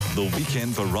The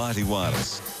Weekend Variety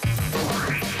Wireless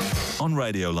on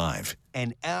Radio Live.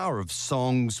 An hour of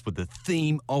songs with a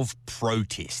theme of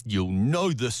protest. You'll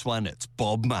know this one, it's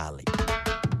Bob Marley.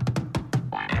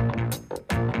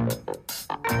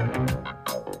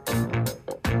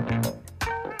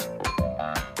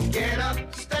 Get up,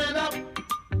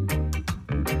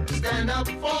 stand up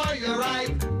for your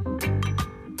right.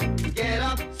 Get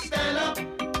up, stand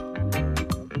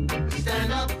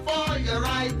up for your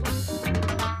right.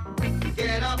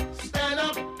 Get up, stand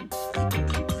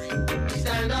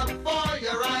up for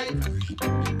your right.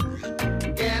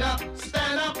 Get up,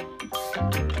 stand up,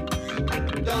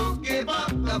 don't give up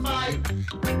the fight.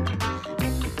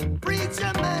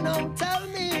 Preacher man, don't tell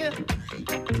me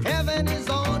heaven is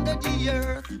under the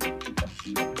earth.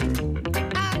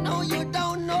 I know you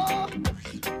don't know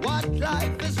what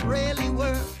life is really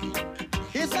worth.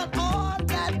 Isn't all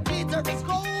that glitter is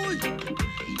gold?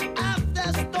 Half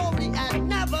the story had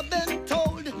never been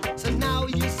told, so now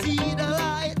you see the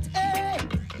light. Hey,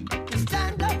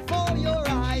 stand up for your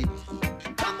right.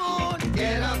 Come on,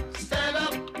 get up, stand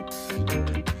up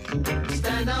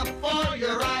for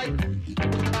your right.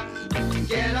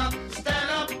 Get up,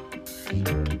 stand up,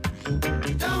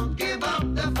 don't give up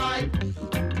the fight.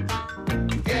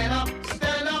 Get up,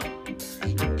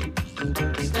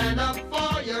 stand up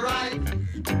for your right.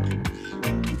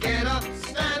 Get up,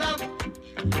 stand up,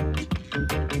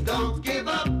 don't give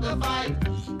up the fight.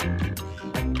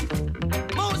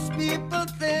 Most people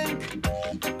think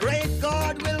great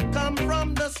God will come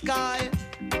from the sky,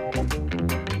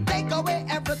 take away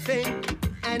everything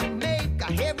and make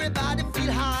everybody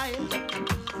feel high.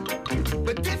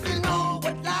 But if you know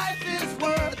what life is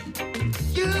worth,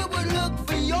 you would look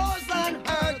for yours on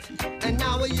earth. And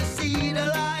now when you see the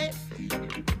light,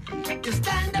 you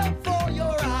stand up for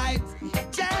your rights.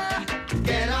 Yeah.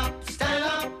 Get up, stand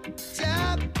up.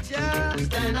 Yeah, yeah.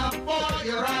 Stand up for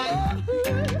your rights.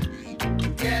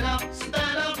 Get up,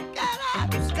 stand up. Get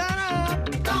up, stand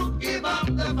up. Don't give up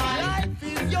the fight. Life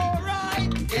is your right.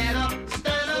 Get up,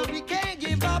 stand up. So we can't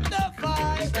give up the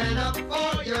fight. Stand up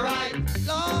for your right.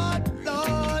 Lord,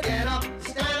 Lord. Get up,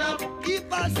 stand up.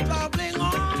 Keep us traveling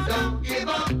on. Don't give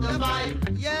up the fight.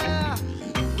 Yeah.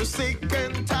 We're sick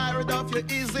and tired of your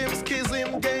ism,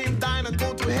 schism, game, dine and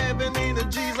go to heaven in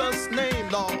Jesus' name,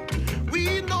 Lord.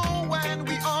 We know and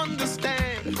we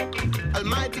understand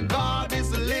Almighty God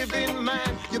is a living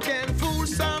man. You can fool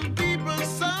some people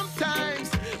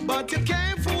sometimes, but you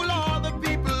can't fool all the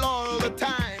people all the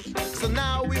time. So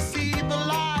now we see the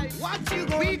light.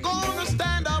 We gonna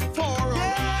stand up for our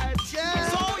rights. Yeah.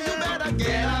 So you better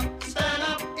get up, stand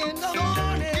up in the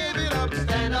morning. Give it up,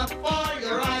 Stand up for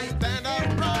your right. stand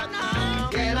up right now.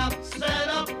 Get up, stand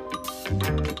up.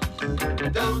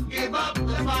 Don't give up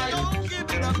the fight. Don't give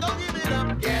it up, don't give it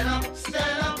up. Get up,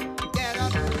 stand up. Get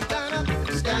up, stand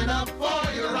up, Stand up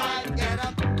for your right. get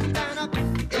up, stand up.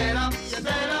 Get up,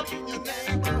 stand up.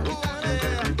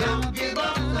 Don't give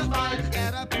up the fight.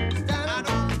 Get up, stand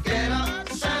up. Get up,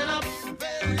 stand up.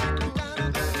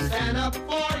 Stand up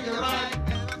for your right.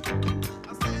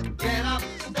 Get up,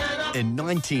 stand up. In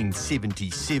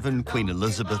 1977, Queen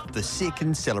Elizabeth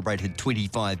II celebrated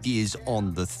 25 years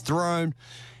on the throne,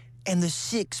 and the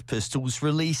Sex Pistols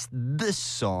released this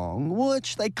song,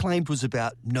 which they claimed was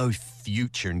about no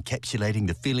future, encapsulating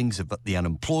the feelings of the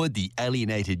unemployed, the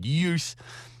alienated youth,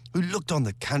 who looked on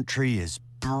the country as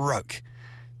broke,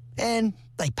 and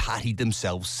they partied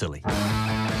themselves silly.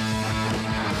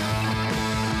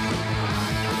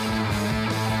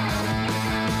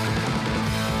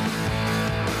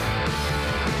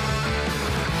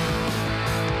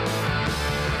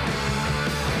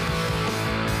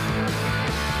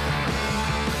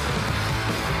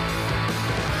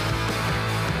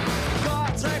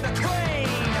 God save the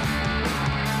Queen,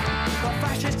 the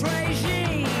fascist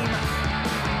regime,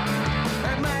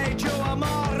 it made you a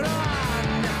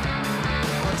moron,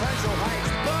 potential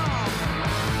hate bomb.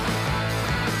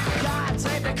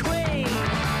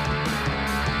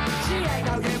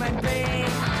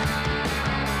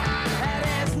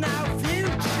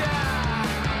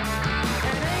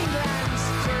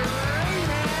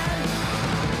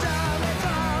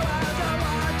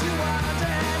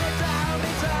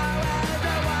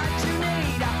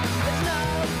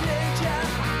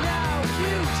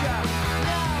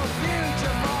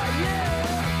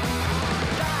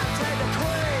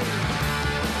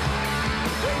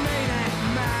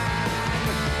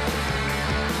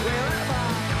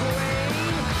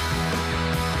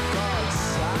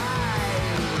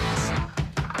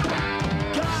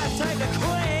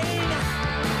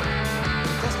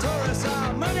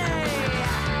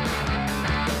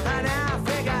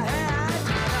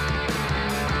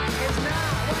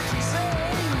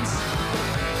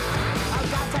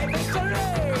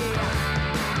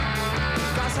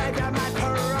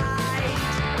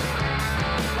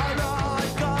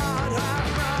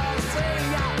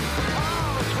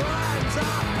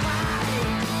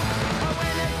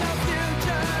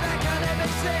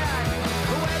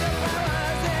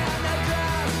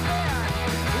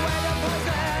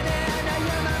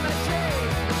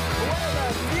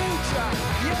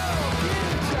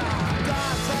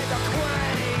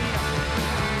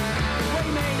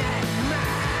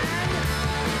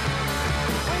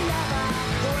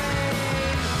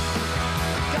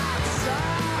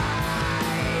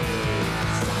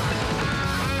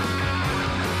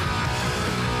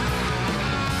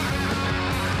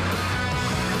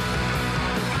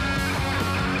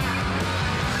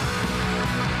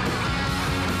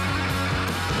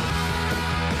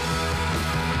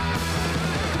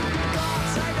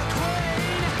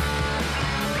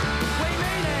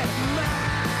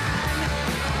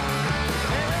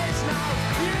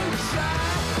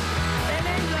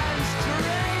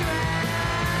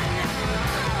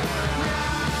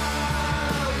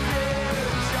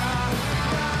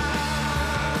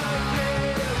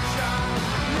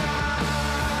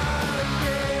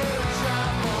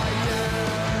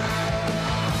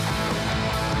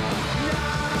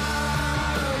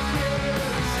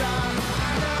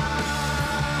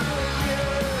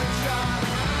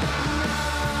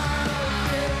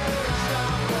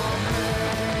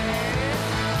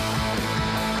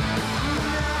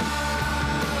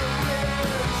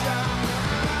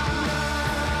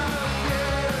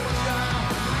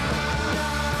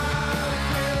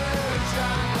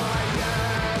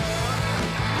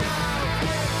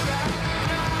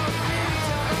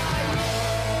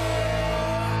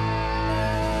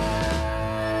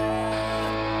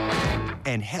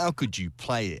 And how could you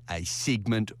play a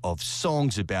segment of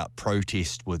songs about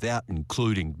protest without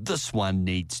including this one?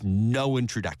 Needs no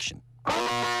introduction.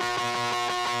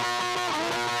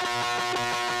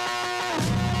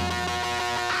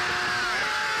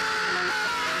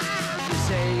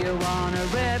 Say you want a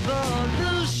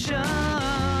revolution,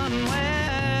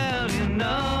 well, you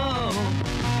know,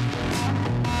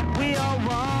 we all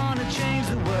want to change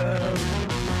the world.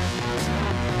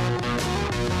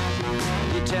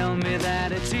 You tell me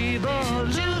that it's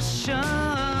evolution,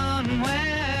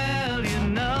 well, you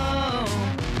know,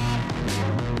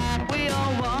 we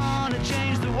all want to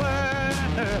change the world.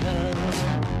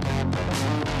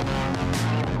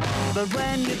 But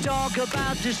when you talk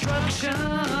about destruction,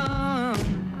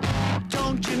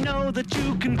 don't you know that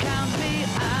you can count me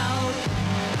out?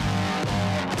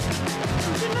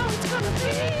 Don't you know it's gonna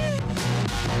be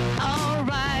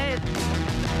alright?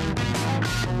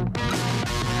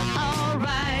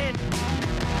 Alright.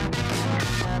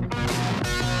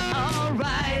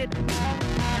 Alright.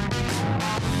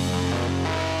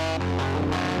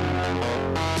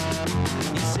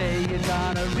 You say you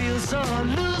got a real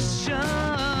solution.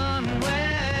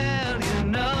 Well, you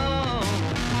know,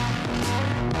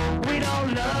 we'd all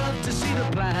love to see the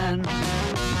plan.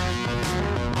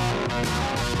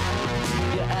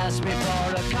 You ask me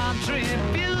for a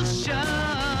contribution.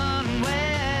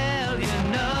 Well, you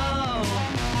know,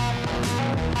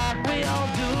 we all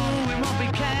doing what we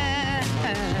can.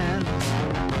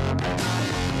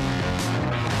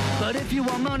 But if you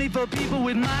want money for people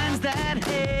with minds that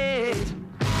hate,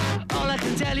 all I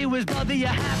can tell you is, brother, you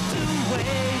have to wait.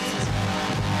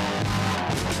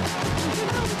 You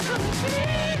know it's gonna be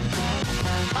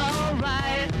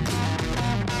alright.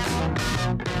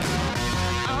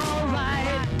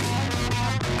 Alright.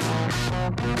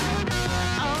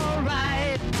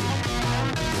 Alright.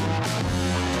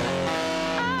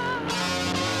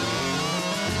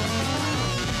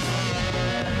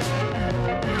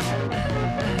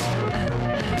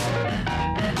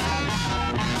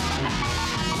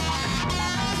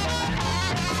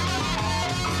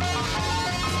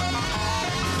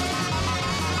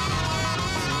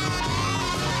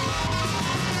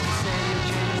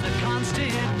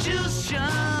 Constitution,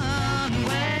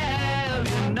 well,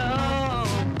 you know,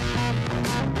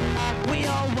 we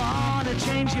all want to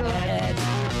change your head.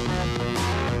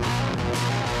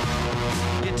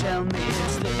 You tell me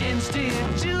it's the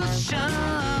institution,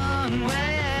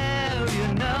 well, you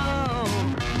know,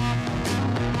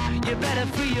 you better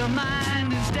free your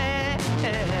mind instead.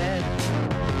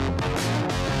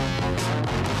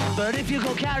 But if you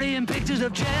go carrying pictures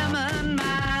of Chairman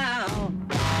Mao,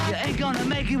 you ain't gonna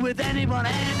make it with anyone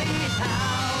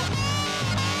anyhow.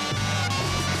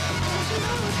 You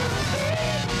know it's gonna be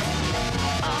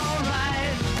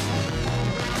alright.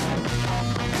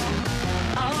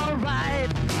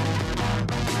 Alright.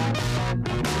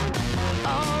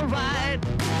 Alright.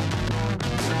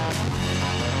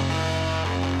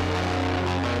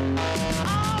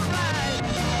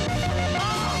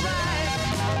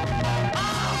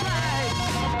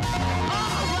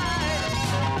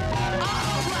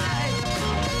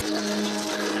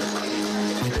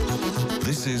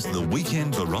 This is the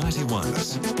Weekend Variety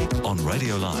Ones on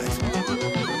Radio Live.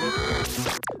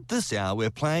 This hour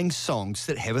we're playing songs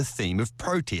that have a theme of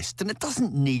protest, and it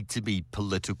doesn't need to be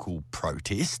political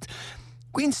protest.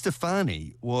 Gwen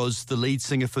Stefani was the lead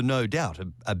singer for No Doubt,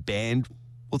 a band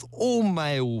with all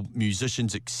male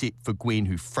musicians except for Gwen,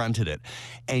 who fronted it.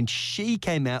 And she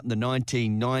came out in the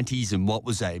 1990s in what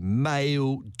was a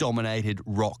male-dominated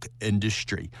rock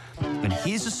industry. And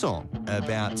here's a song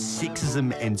about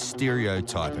sexism and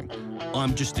stereotyping.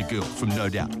 I'm Just a Girl from No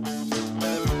Doubt.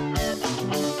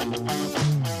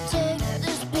 Take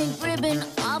this pink ribbon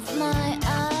off my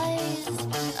eyes.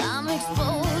 I'm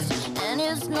exposed and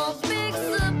it's no big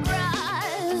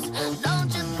surprise.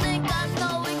 Don't you think I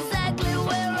know exactly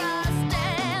where I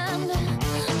stand?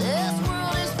 This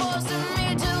world is forcing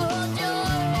me to hold your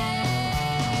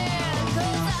hand.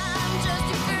 'Cause I'm just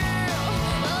a girl,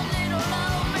 a little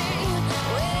lonely.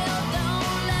 Well,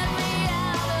 don't let me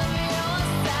out of your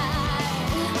sight.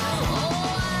 Oh,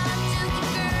 I'm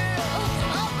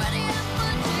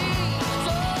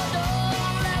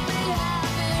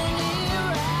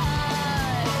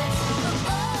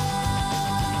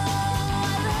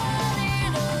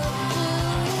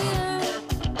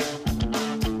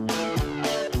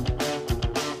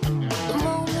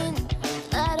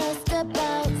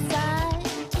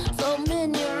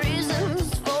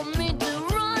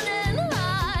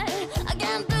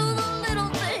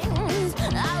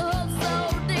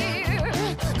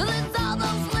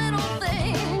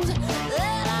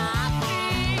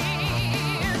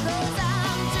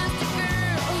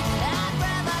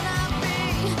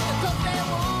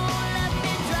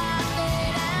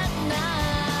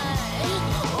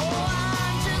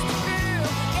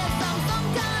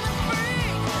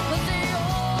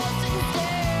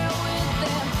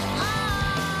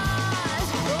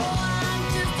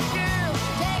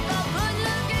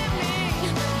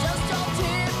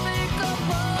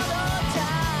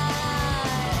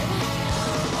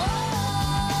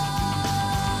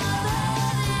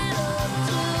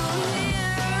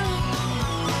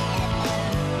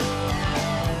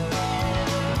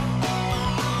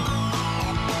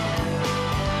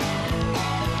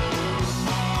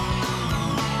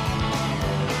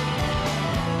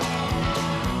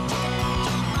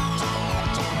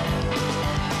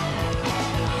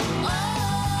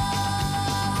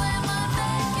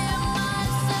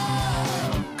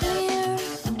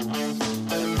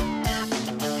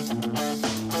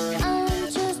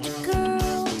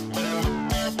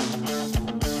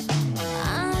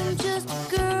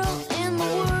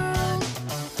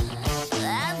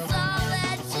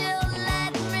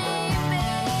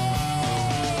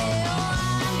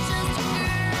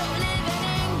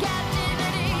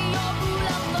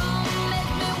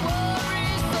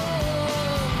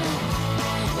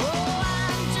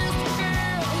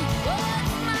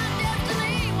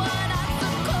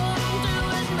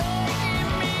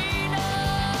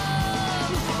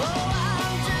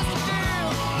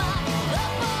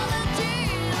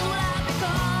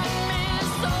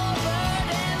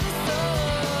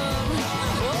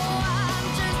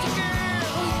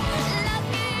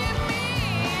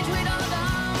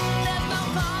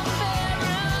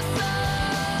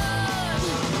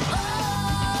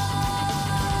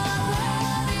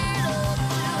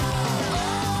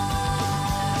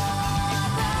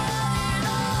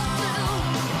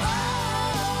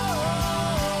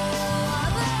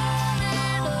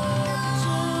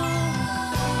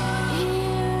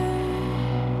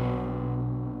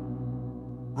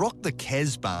Rock the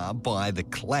Casbah by The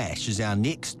Clash is our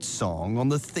next song on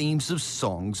the themes of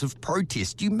songs of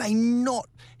protest. You may not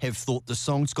have thought the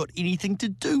song's got anything to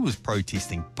do with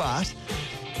protesting, but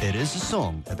it is a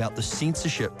song about the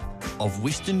censorship of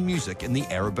Western music in the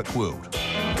Arabic world.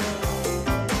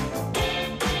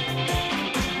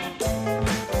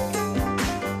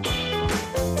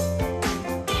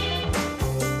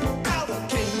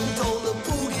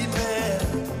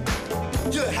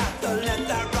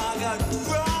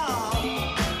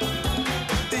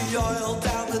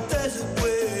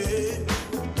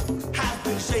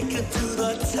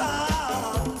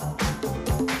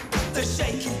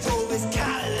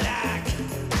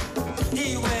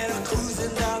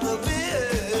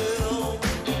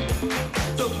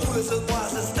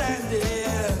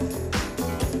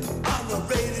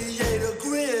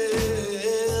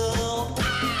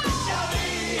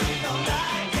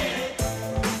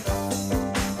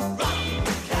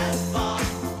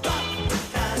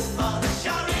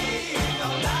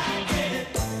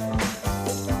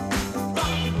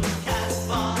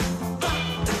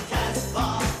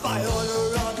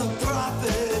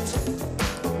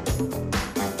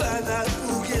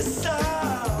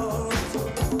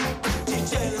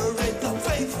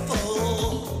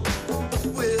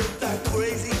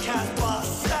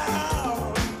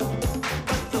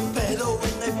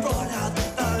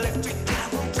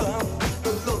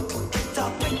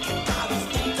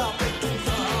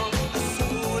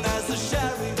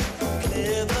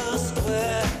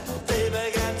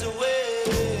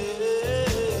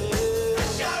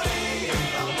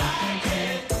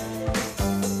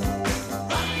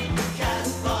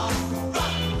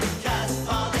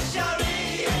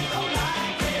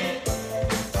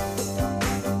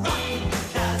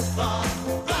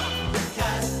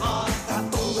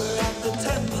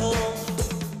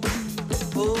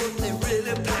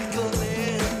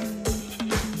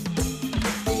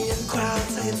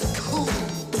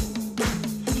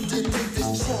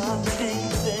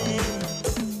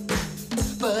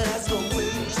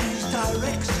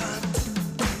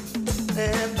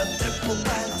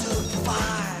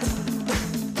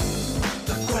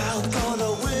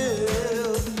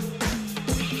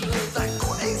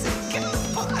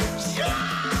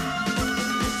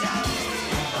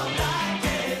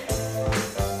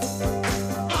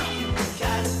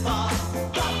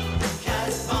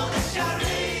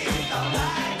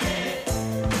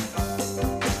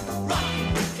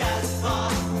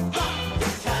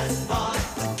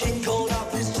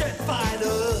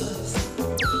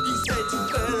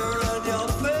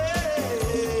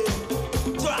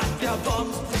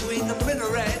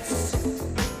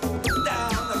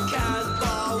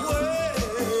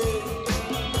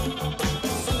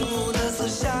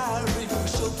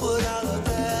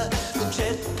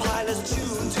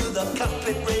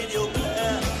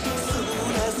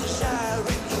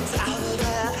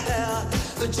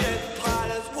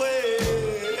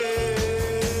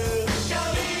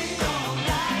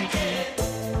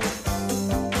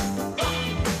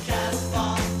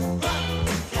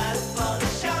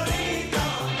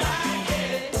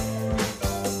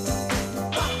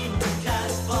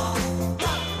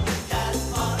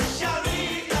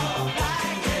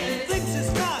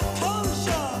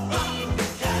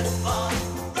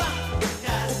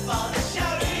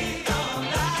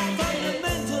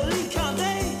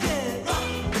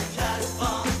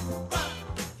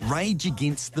 Rage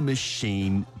Against the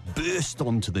Machine burst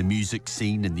onto the music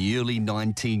scene in the early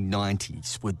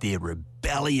 1990s with their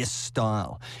rebellious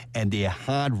style and their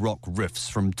hard rock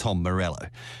riffs from Tom Morello.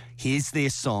 Here's their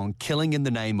song, Killing in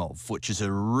the Name Of, which is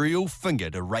a real finger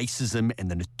to racism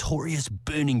and the notorious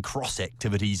burning cross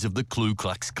activities of the Ku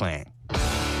Klux Klan.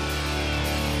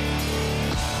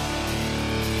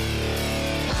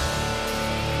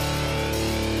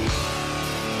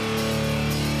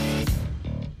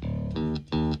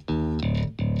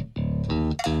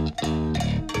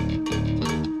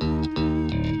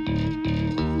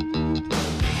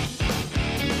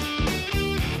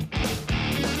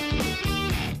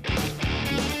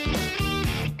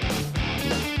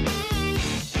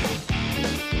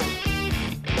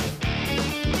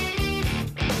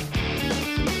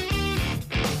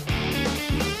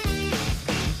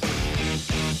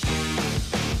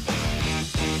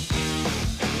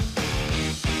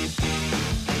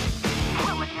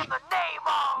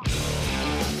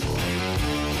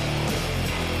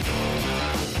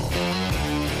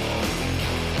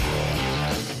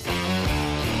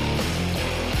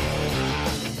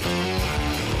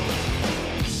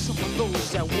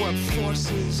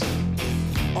 Forces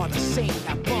are the same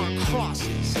that burn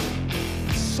crosses.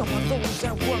 Some of those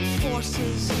that work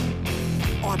forces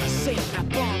are the same that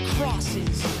burn crosses.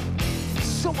 crosses.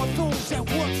 Some of those that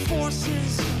work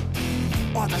forces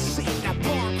are the same that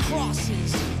burn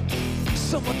crosses.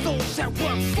 Some of those that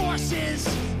work forces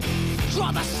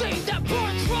are the same that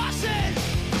burn crosses.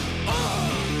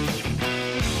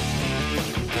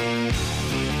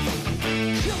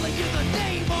 Killing in the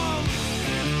name of.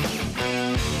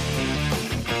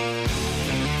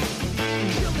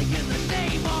 Killing in the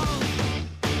name of.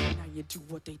 Now you do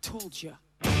what they told you.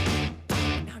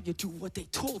 Now you do what they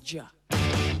told you.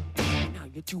 Now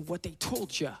you do what they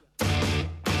told you.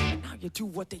 Now you do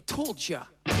what they told you.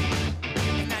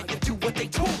 Now you do what they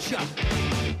told you.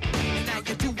 Now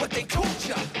you do what they told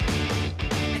you.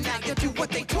 And now you do what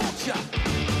they told you.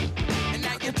 And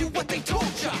now you do what they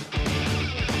told you.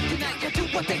 And now you do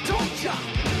what they told you.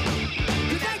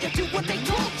 And now you do what they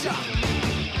told you.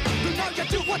 And now you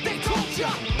do what they told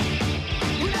you.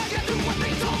 And now you do what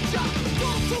they told you.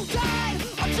 Those who died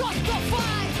are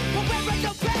justified for wearing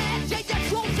the badge and your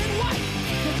chosen white.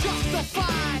 You're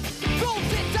justified. Those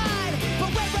that died for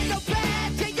wearing the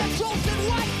badge and your chosen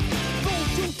white.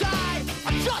 Those who died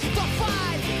are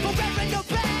justified for wearing the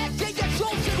badge and your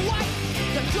chosen white.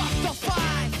 You're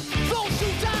justified. Those who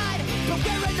died for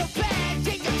wearing the badge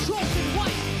and your chosen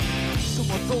white. Some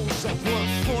of those that work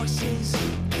forces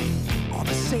are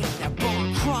the same that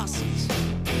burn crosses.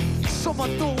 Some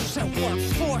of those that work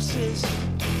forces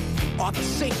are the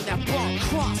same that burn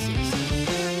crosses.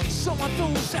 Some of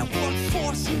those that work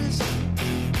forces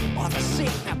are the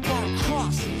same that burn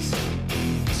crosses.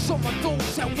 Some of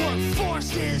those that work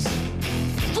forces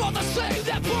are the same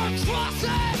that burn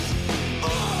crosses.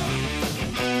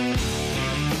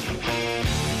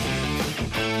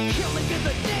 Killing in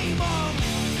the name of.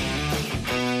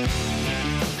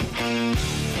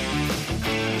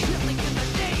 Killing in the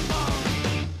name of.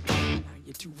 Now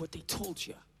you do what they told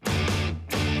you.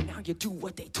 And now you do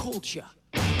what they told you.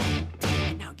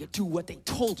 And now you do what they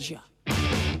told you.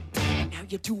 And now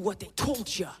you do what they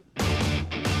told you.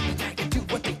 And now you do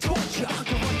what they told you.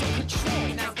 You're under control.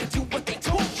 And now you do what they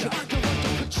told you. You're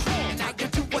under control. And now you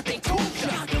do what they told you.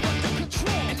 You're under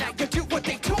control. And now you do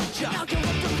what they told you. Now you're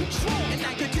under control. And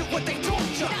now you do what they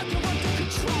told you. Now you're under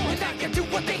control. And now you do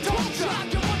what they told you.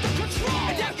 You're under control.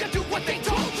 And now you do what they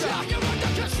told you. You're under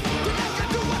control. And now you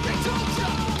do what they told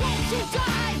you. Those who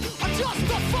died are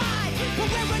justified for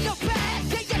wearing the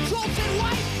badge and your chosen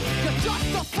white. You're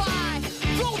justified.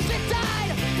 Those that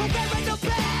died for wearing the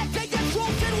badge and your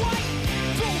chosen white.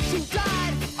 Those who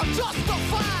died are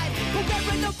justified for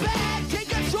wearing the badge and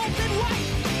your chosen white.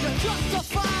 You're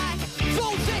justified.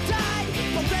 Those that died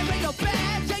for wearing the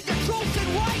badge and your chosen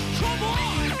white. Come on.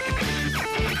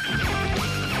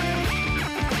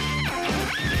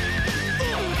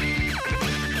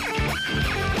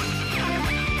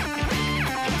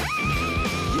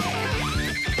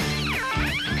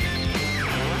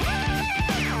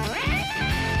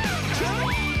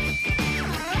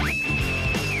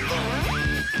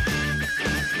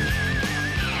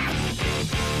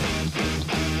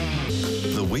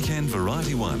 The Weekend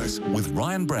Variety Wireless with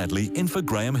Ryan Bradley in for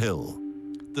Graham Hill.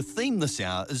 The theme this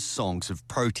hour is songs of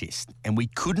protest, and we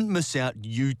couldn't miss out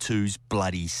U2's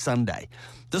Bloody Sunday.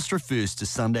 This refers to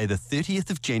Sunday the 30th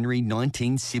of January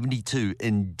 1972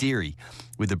 in Derry,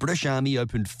 where the British Army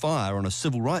opened fire on a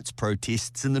civil rights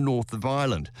protests in the north of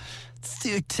Ireland.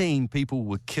 13 people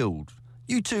were killed.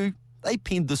 U2, they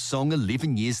penned this song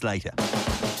 11 years later.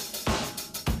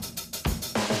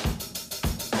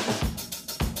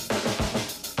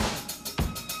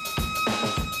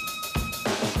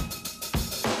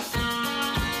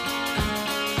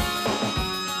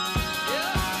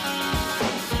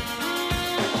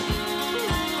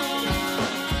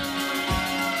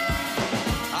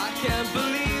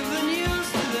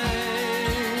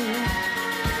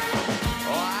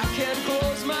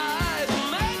 Close my eyes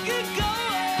and make it go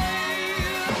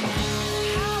away.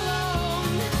 How long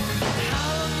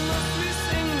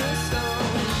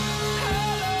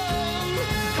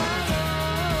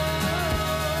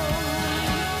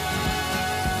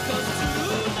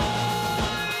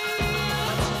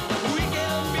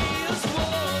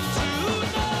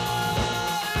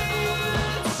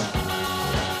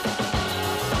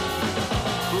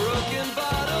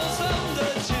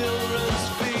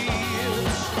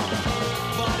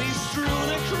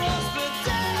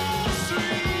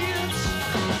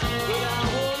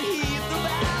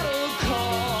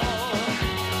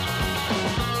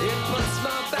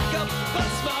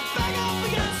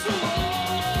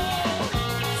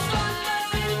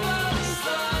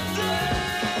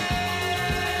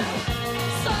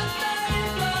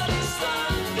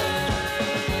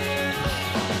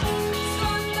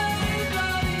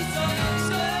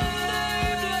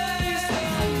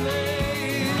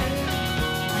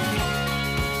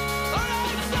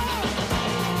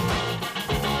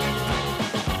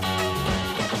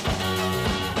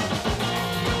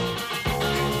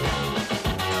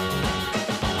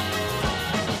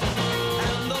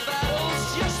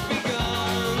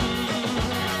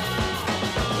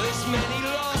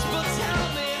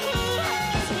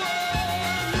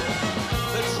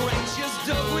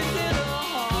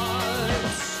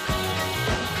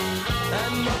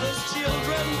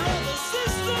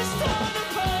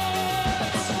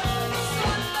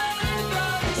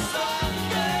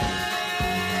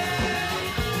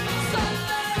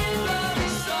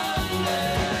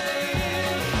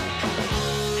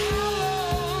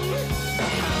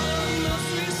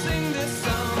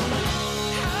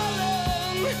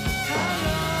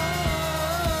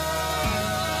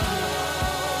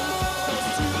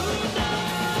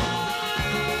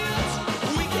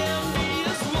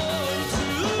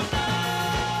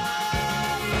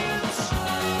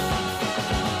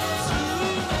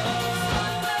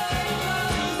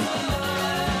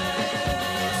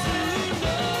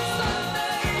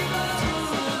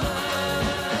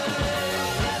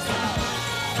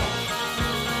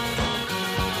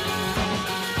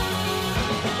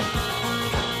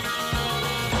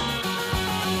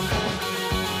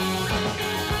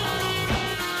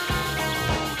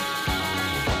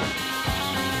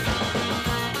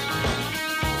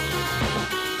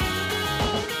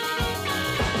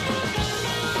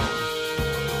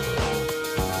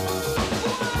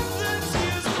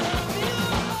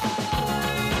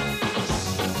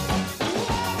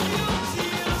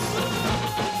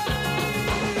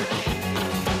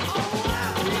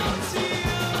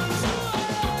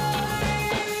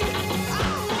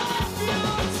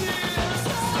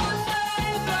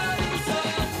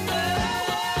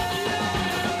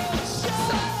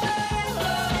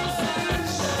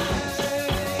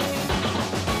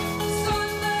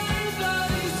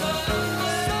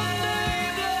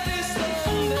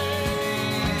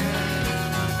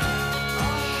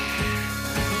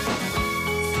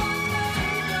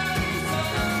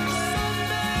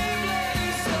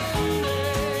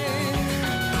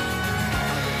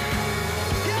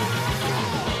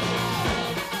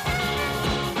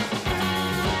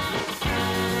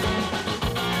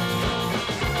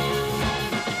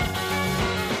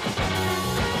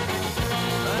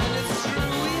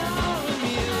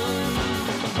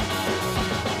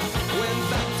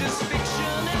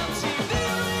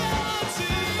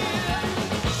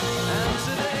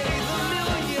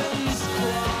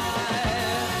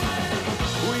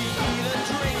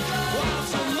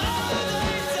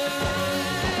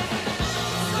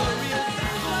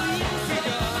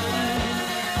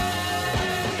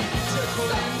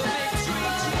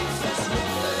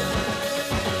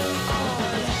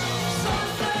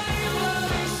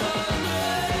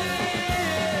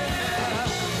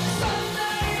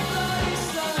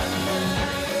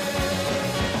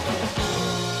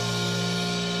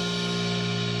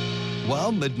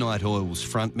how Midnight Oil's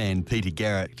frontman Peter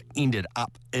Garrett ended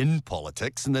up in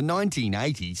politics. In the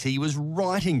 1980s, he was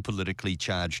writing politically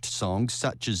charged songs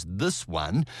such as this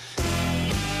one.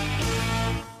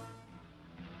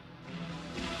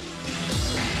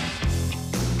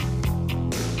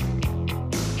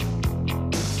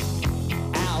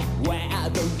 Out where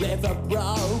the river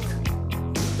broke,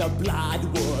 the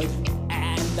bloodwood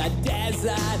and the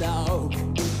desert oak,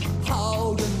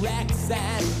 holding wrecks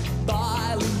and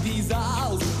boiling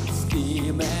diesels,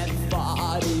 steaming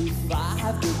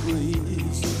 45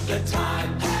 degrees. The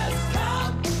time has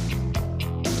come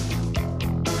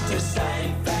to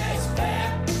save fair's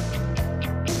fair,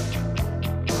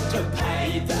 to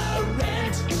pay the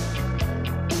rent,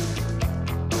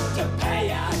 to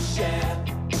pay our share.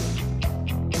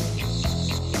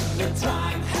 The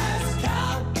time has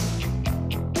come,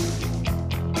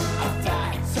 a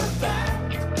fact's a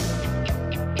fact,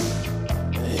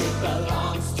 it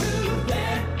belongs to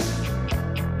them,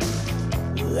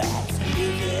 let's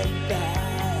give it back.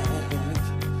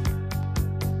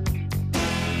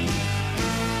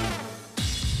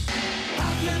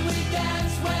 How can we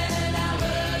dance when our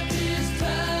earth is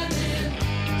turning?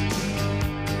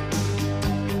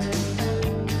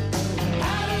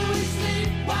 How do we sleep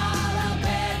while our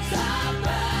beds are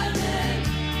burning?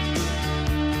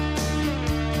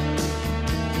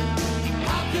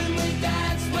 How can we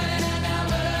dance when our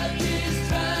earth is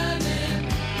turning?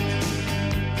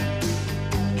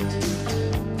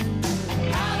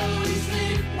 How do we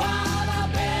sleep while our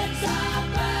beds are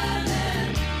burning?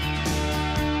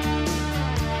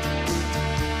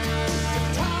 The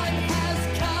time has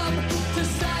come to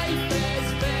save fair's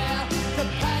fair, to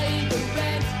pay the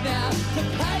rent now, to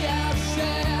pay our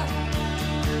share.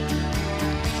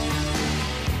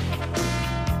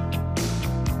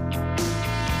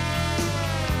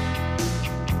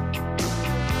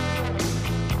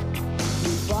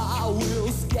 Far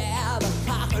we'll scare the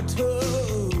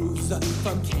cockatoos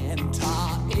from Kentar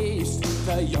East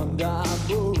to yonder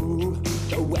moon.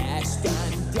 The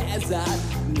western desert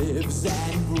lives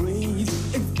and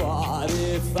breathes in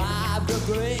 45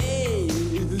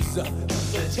 degrees.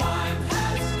 The time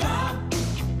has come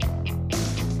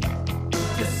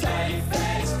to save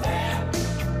fair's fair,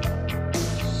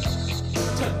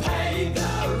 to pay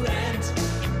the rent,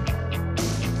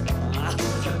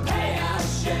 to pay our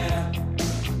share.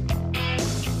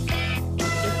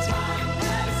 The time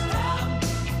has come,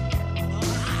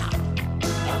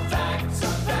 a fact's a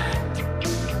fact,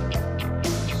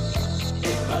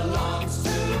 it belongs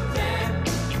to them,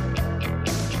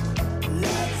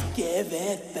 let's give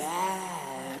it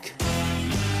back.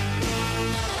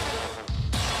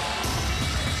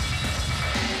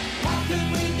 How can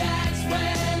we dance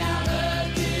when our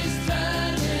earth is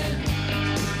turning?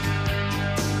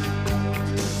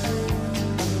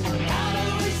 How do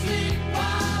we sleep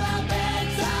while our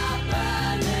beds are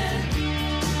burning?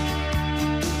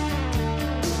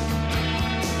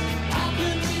 How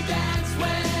can we dance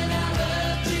when our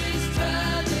earth is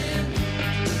turning?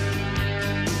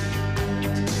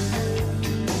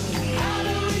 How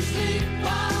do we sleep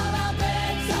while our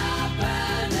beds are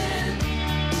burning?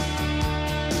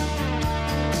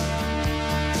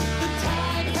 The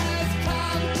time has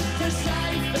come to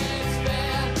save fair's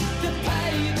fair, to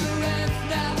pay the rent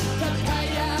now, to pay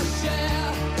our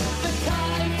share. The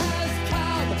time has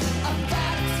come, a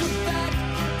fact's a fact,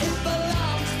 it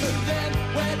belongs to them,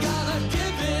 we're gonna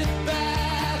give it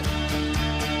back.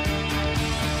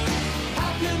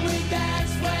 How can we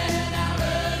dance when our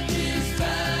earth is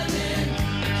turning?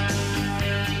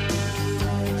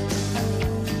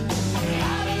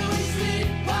 How do we sleep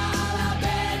while our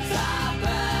beds are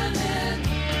burning?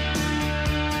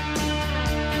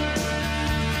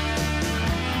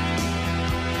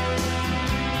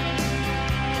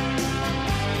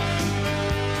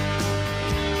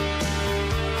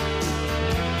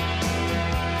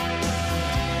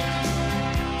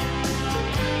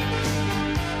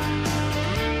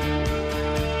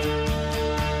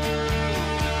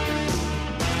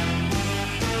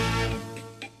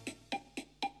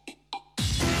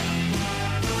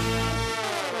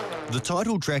 The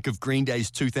title track of Green Day's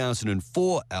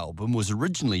 2004 album was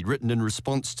originally written in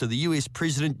response to the US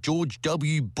President George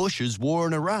W. Bush's war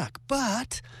in Iraq,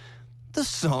 but the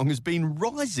song has been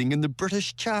rising in the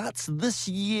British charts this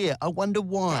year. I wonder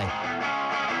why.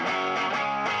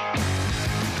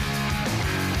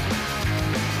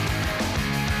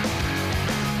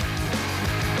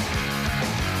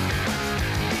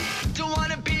 Don't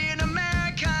wanna be an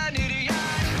American idiot.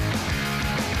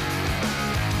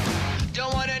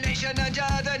 Don't want a nation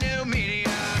under the new media.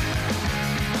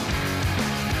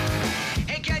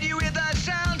 And can you hear the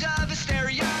sound of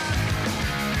hysteria?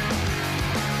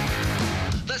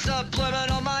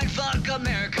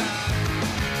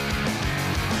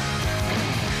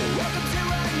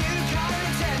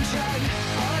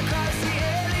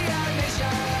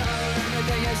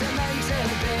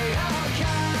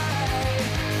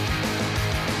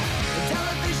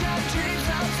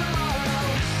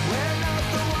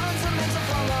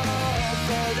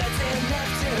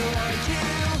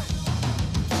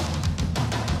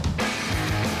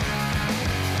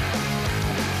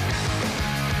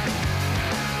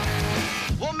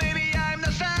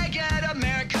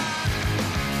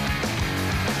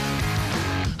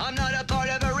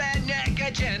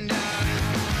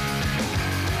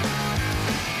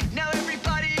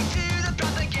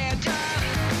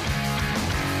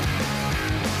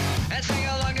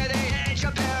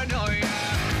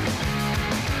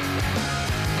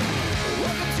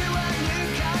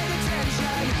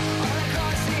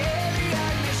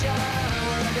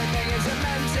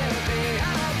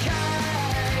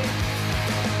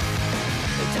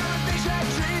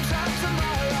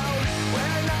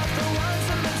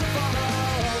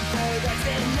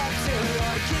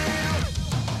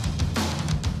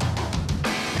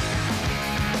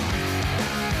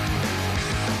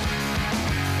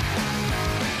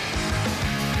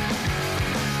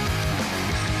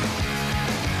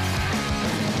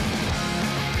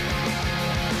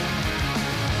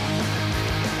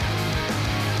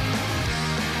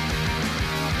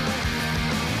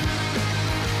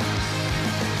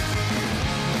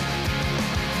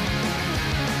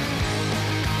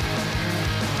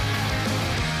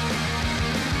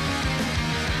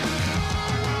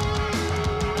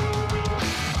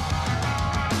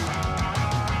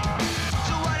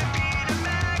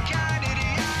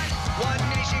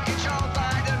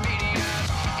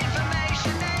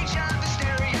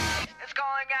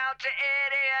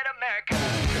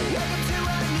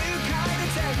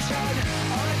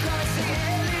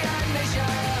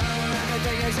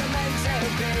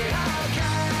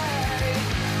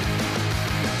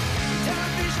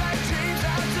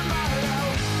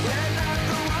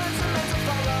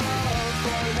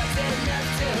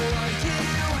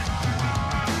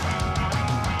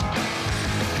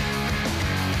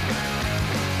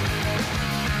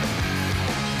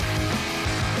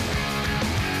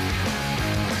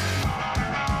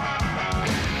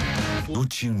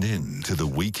 tuned in to the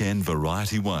Weekend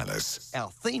Variety Wireless. Our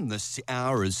theme this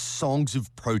hour is Songs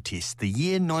of Protest. The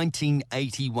year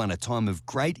 1981, a time of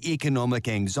great economic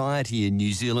anxiety in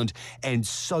New Zealand and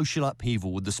social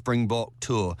upheaval with the Springbok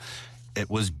Tour.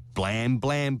 It was Blam,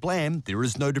 Blam, Blam, There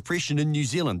Is No Depression in New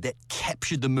Zealand that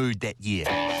captured the mood that year.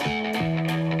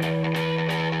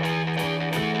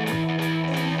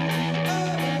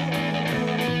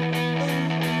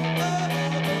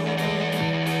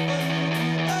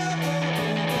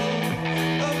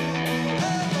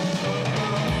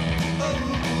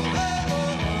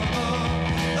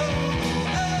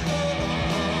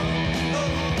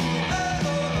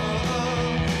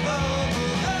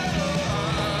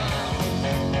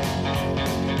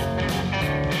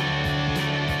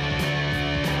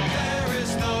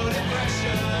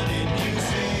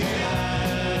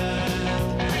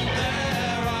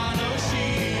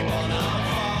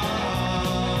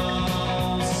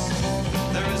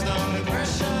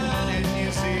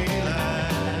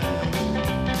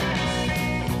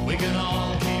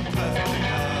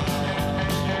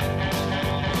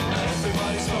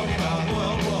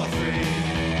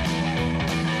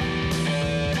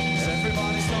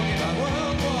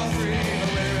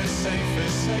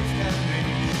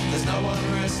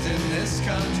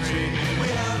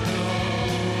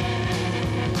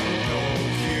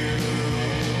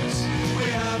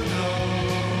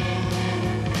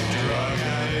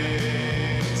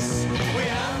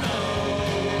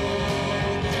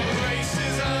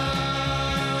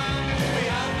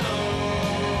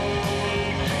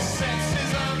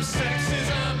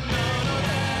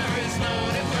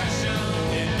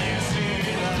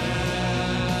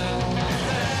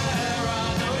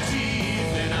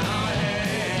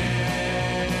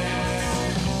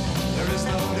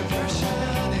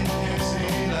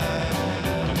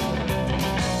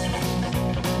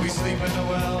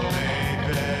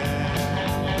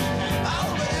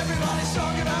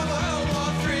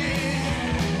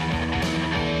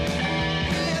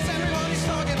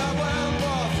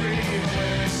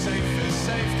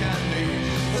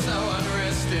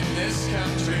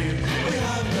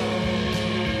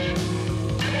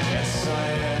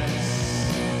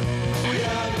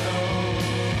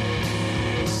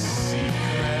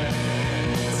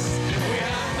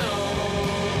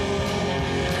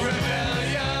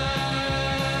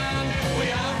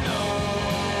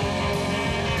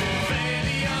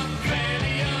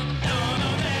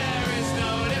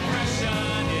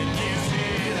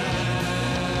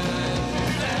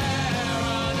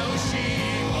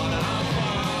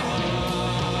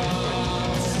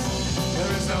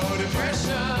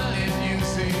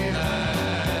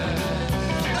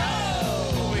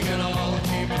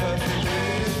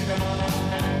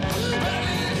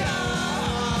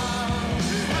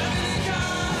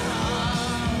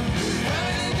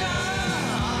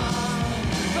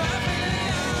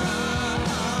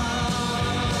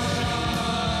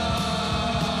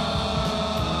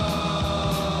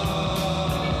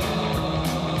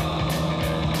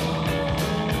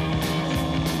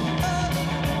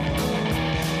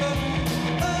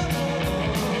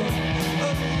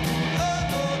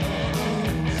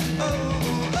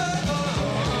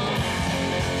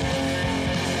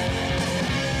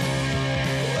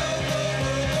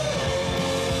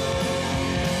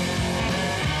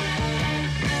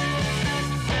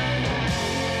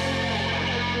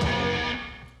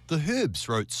 The Herbs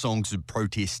wrote songs of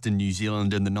protest in New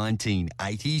Zealand in the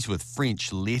 1980s with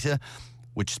French Letter,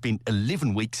 which spent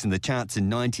 11 weeks in the charts in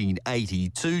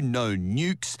 1982, No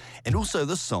Nukes, and also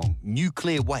this song,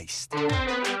 Nuclear Waste.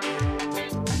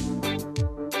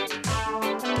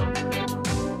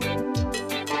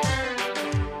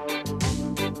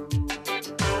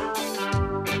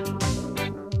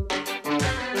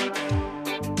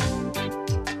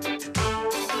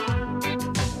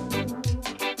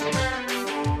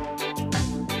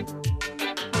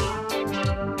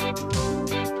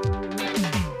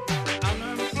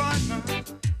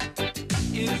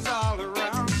 Is all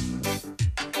around,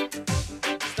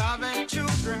 starving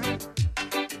children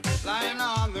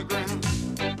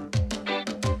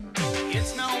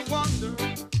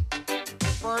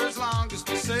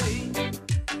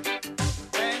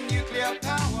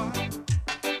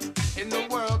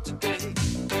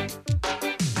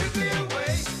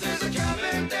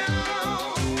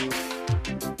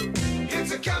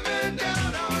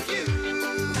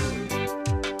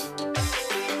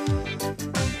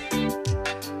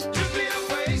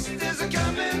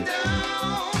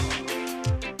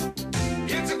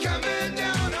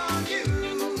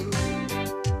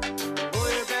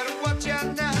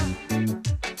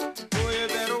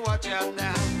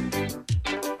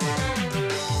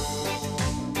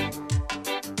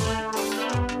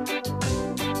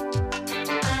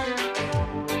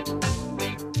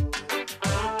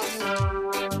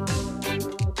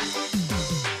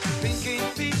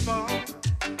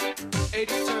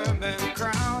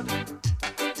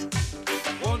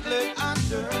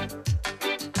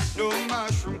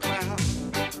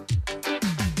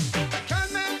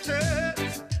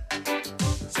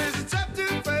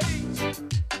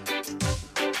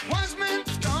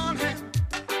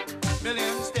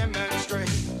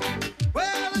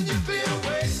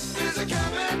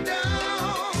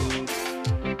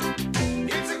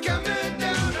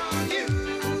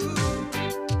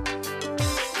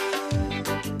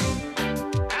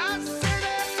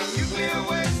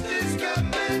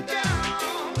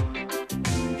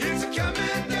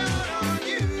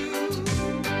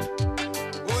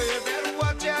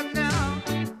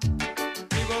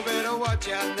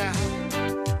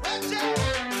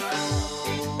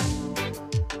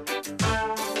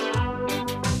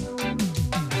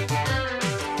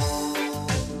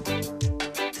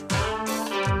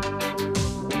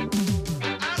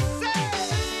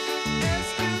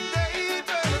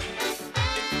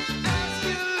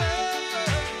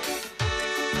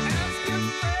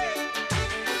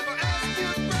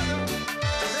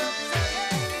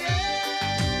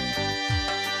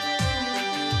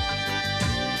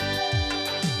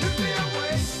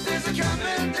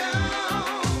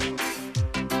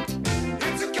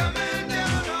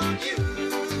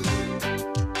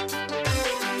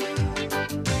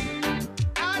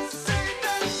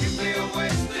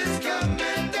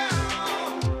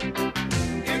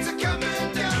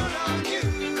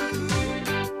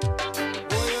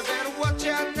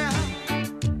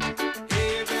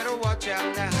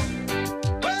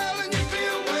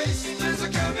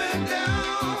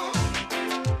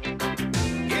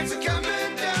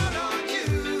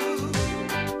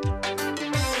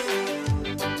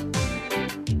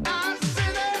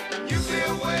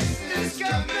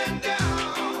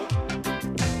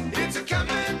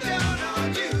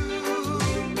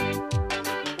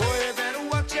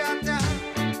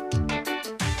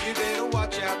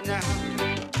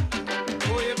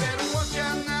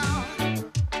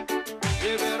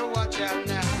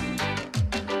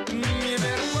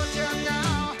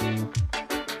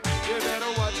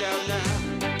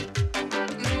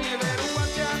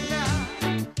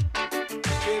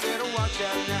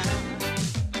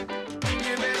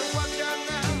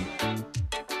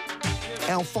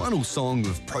Our final song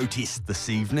of protest this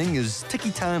evening is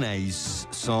Tiki Tane's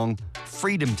song,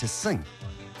 Freedom to Sing.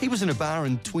 He was in a bar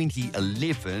in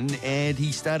 2011 and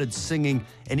he started singing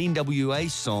an NWA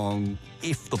song,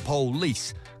 F the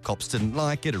Police. Cops didn't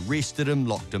like it, arrested him,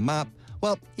 locked him up.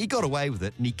 Well, he got away with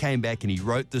it and he came back and he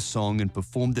wrote the song and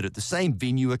performed it at the same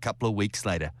venue a couple of weeks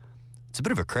later. It's a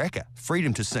bit of a cracker.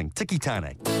 Freedom to Sing, Tiki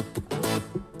Tane.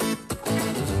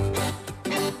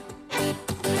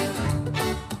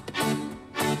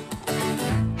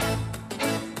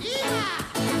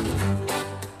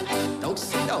 Don't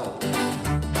say no.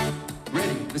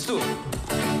 Ready? Let's do it.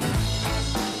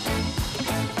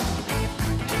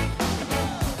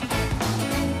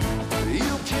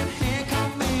 You can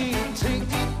handcuff me and take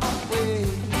me away,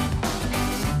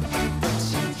 but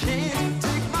you can't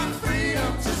take my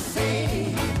freedom to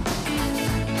say.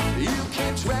 You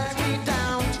can't drag me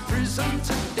down to prison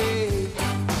today,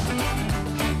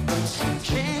 but you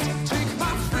can't take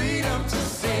my freedom to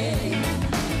say.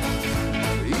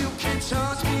 You can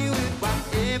touch me with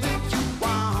whatever you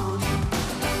want,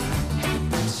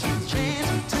 but you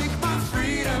can't take my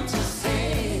freedom to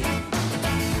say.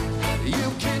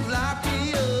 You can lock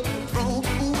me up and throw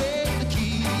away the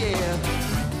key, yeah,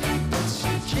 but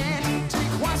you can't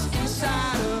take what's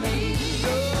inside of me.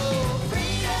 Oh,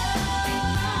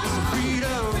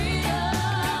 freedom,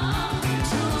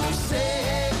 to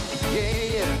say, yeah,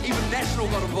 yeah. Even National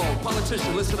got involved.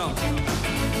 Politician, listen up.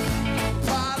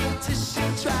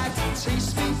 Politician tried to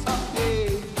chase me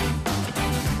away,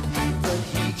 but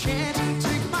he can't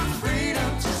take my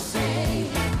freedom to say.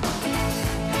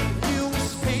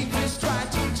 Newspapers try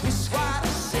to twist what I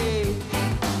say,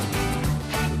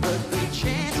 but they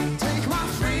can't take my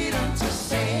freedom to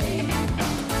say.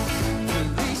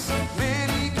 Policemen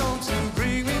go to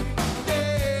bring me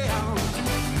down,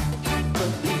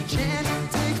 but they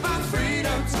can't take my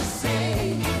freedom to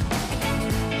say.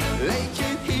 They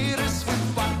can hit us with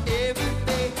whatever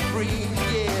they bring,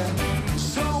 yeah.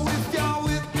 So if you're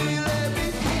with me, let me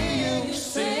hear you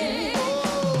sing.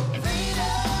 Oh,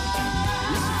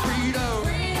 it's freedom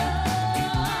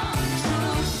to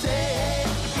say,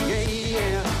 yeah,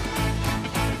 yeah.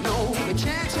 No, they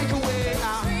can't take away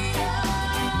our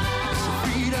it's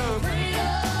freedom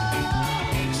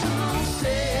to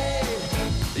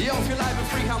say. Yo, if you're live and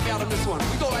free, help me out on this one.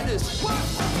 We go like this. One.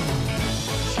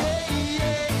 Yeah,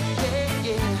 yeah, yeah,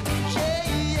 yeah. Yeah,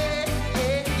 yeah,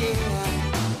 yeah, yeah.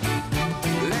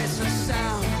 That's the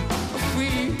sound of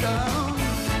freedom.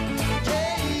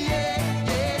 Yeah, yeah,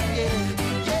 yeah, yeah.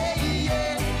 Yeah,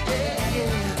 yeah, yeah,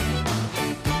 yeah.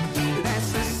 That's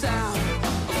the sound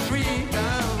of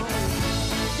freedom.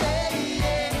 Yeah,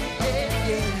 yeah, yeah,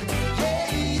 yeah. Yeah,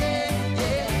 yeah,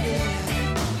 yeah, yeah.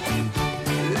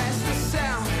 That's the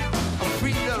sound of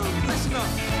freedom. Listen up.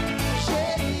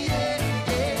 Yeah, yeah,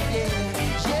 yeah, yeah.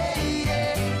 Yeah,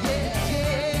 yeah, yeah,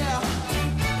 yeah.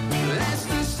 That's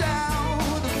the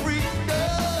sound of freedom.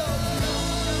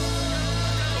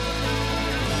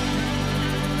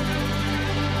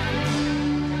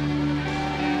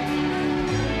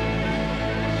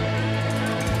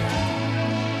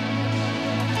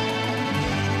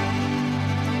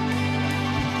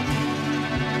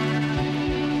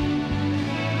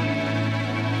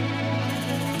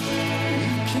 You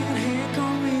can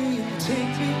handcuff me and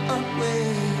take me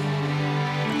away,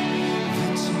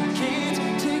 but you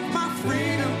can't take my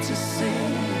freedom to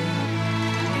sing.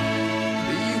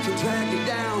 You can drag me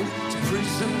down to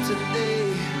prison today,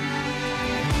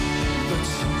 but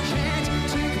you can't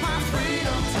take my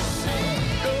freedom to sing.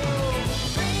 No,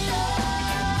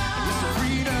 it's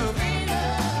freedom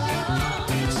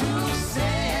to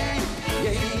sing.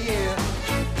 Yeah, yeah.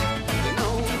 No,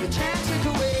 they can't take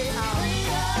away our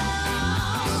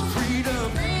it's freedom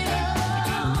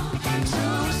to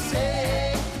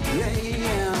say, yeah,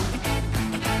 yeah.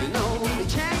 No, they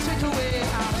can't take away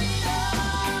our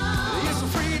it's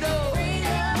freedom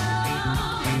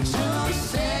to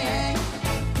say.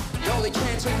 No, they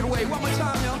can't take it away. One more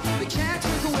time, yo.